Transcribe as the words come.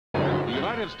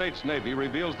United States Navy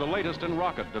reveals the latest in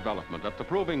rocket development at the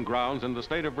proving grounds in the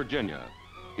state of Virginia.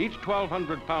 Each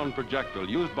 1,200-pound projectile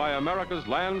used by America's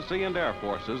land, sea, and air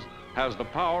forces has the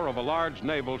power of a large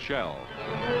naval shell.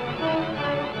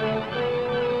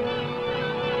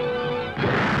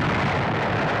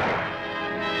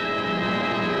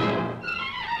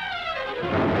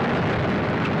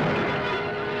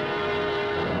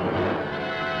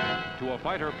 To a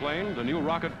fighter plane, the new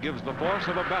rocket gives the force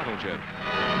of a battleship.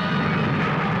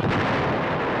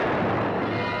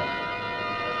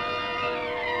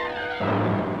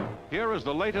 Here is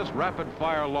the latest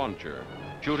rapid-fire launcher.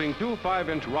 Shooting two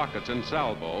 5-inch rockets in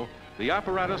salvo, the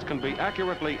apparatus can be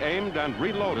accurately aimed and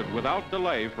reloaded without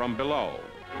delay from below.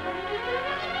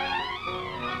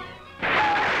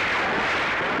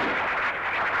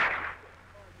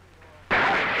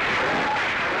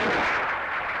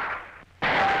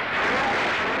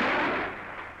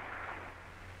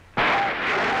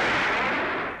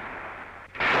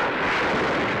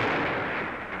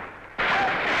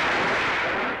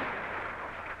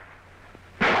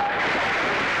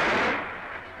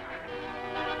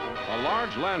 A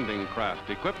large landing craft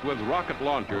equipped with rocket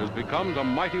launchers becomes a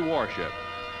mighty warship.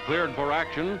 Cleared for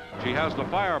action, she has the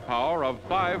firepower of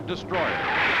 5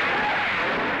 destroyers.